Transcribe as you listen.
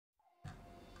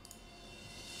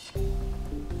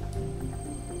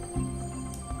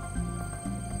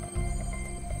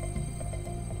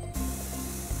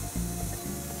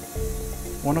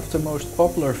One of the most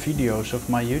popular videos of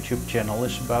my YouTube channel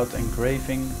is about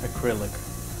engraving acrylic,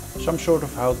 some sort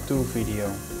of how-to video.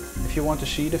 If you want to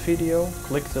see the video,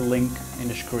 click the link in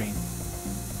the screen.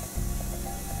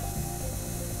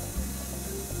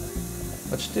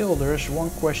 But still, there is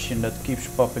one question that keeps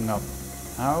popping up.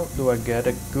 How do I get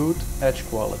a good edge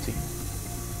quality?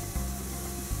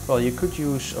 Well, you could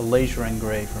use a laser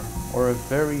engraver or a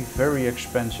very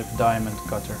expensive diamond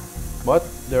cutter, but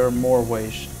there are more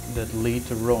ways that lead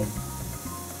to Rome.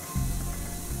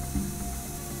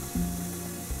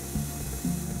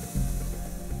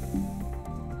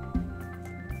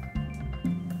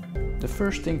 The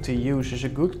first thing to use is a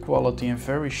good quality and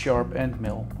very sharp end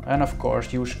mill, and of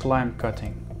course use climb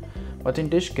cutting. But in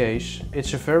this case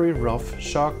it's a very rough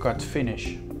saw cut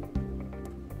finish.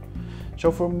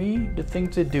 So for me the thing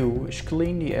to do is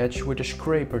clean the edge with a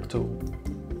scraper tool.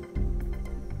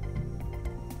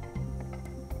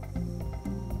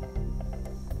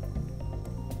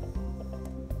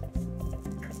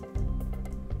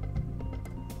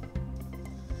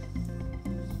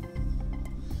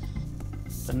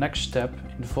 The next step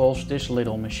involves this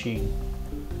little machine,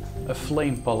 a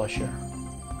flame polisher.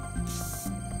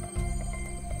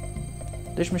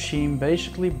 This machine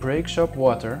basically breaks up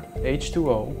water,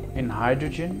 H2O, in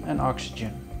hydrogen and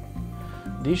oxygen.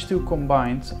 These two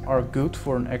combined are good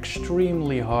for an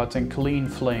extremely hot and clean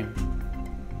flame.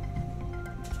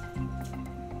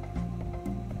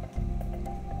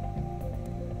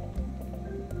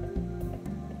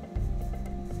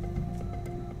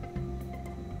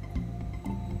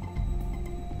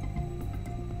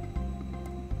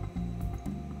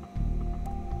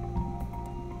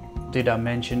 Did I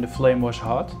mention the flame was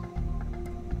hot?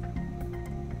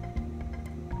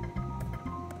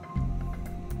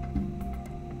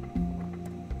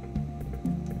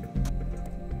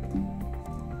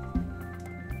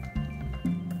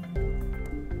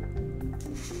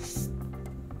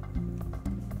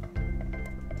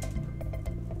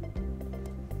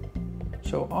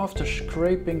 So after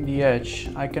scraping the edge,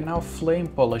 I can now flame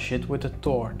polish it with a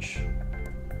torch.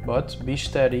 But be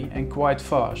steady and quite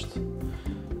fast.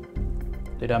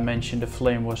 Did I mention the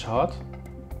flame was hot?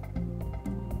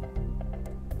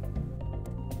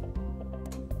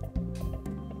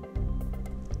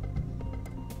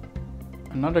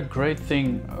 Another great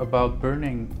thing about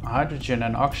burning hydrogen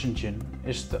and oxygen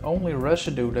is the only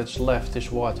residue that's left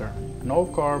is water, no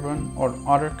carbon or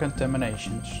other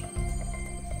contaminations.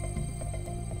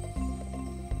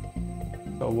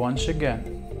 So once again,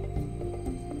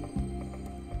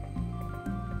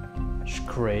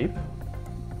 scrape.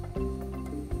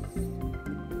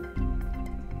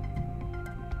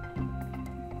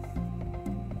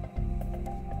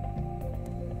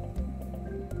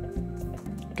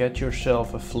 Get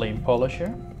yourself a flame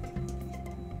polisher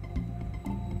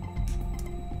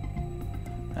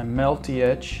and melt the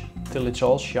edge till it's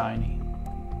all shiny.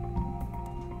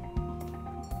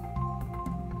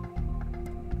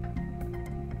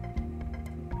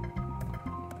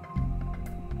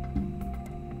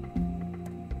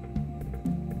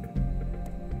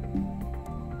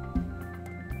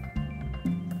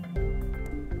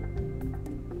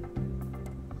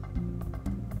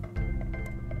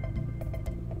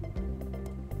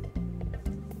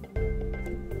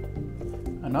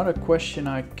 Another question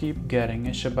I keep getting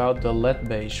is about the lead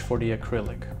base for the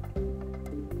acrylic.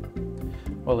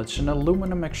 Well, it's an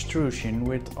aluminum extrusion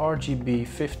with RGB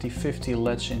 50/50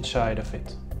 LEDs inside of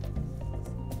it.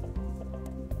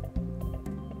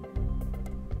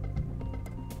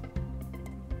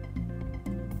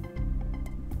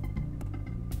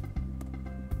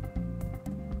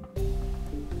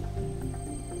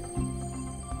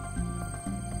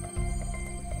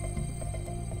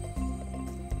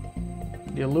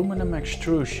 The aluminum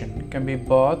extrusion can be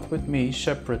bought with me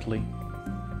separately.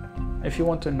 If you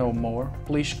want to know more,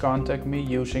 please contact me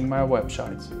using my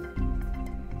website.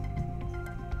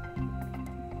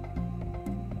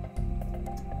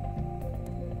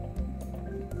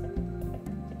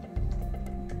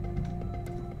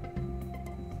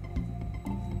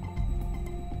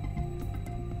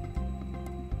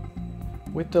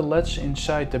 With the LEDs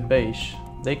inside the base,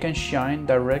 they can shine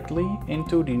directly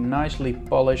into the nicely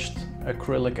polished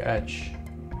acrylic edge.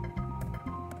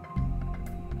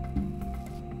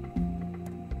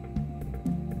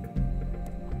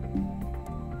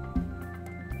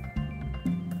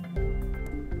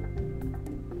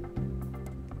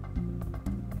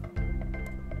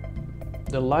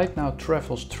 The light now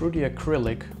travels through the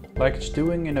acrylic like it's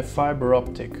doing in a fiber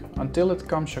optic until it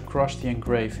comes across the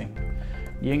engraving.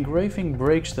 The engraving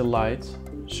breaks the light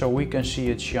so we can see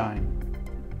it shine.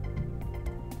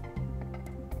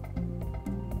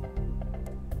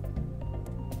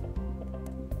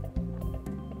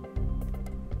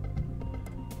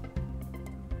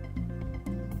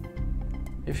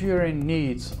 If you're in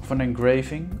need of an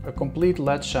engraving, a complete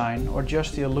lead sign or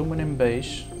just the aluminum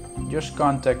base, just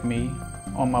contact me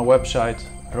on my website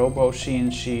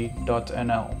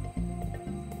RoboCNC.nl.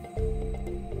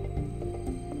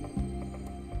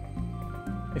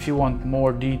 If you want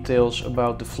more details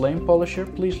about the flame polisher,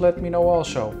 please let me know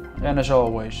also. And as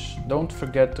always, don't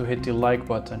forget to hit the like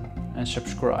button and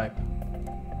subscribe.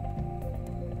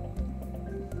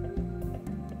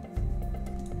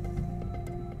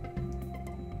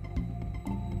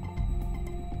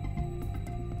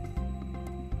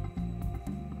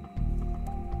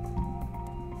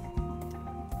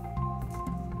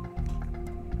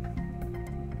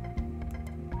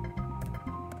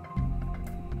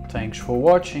 Thanks for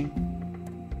watching.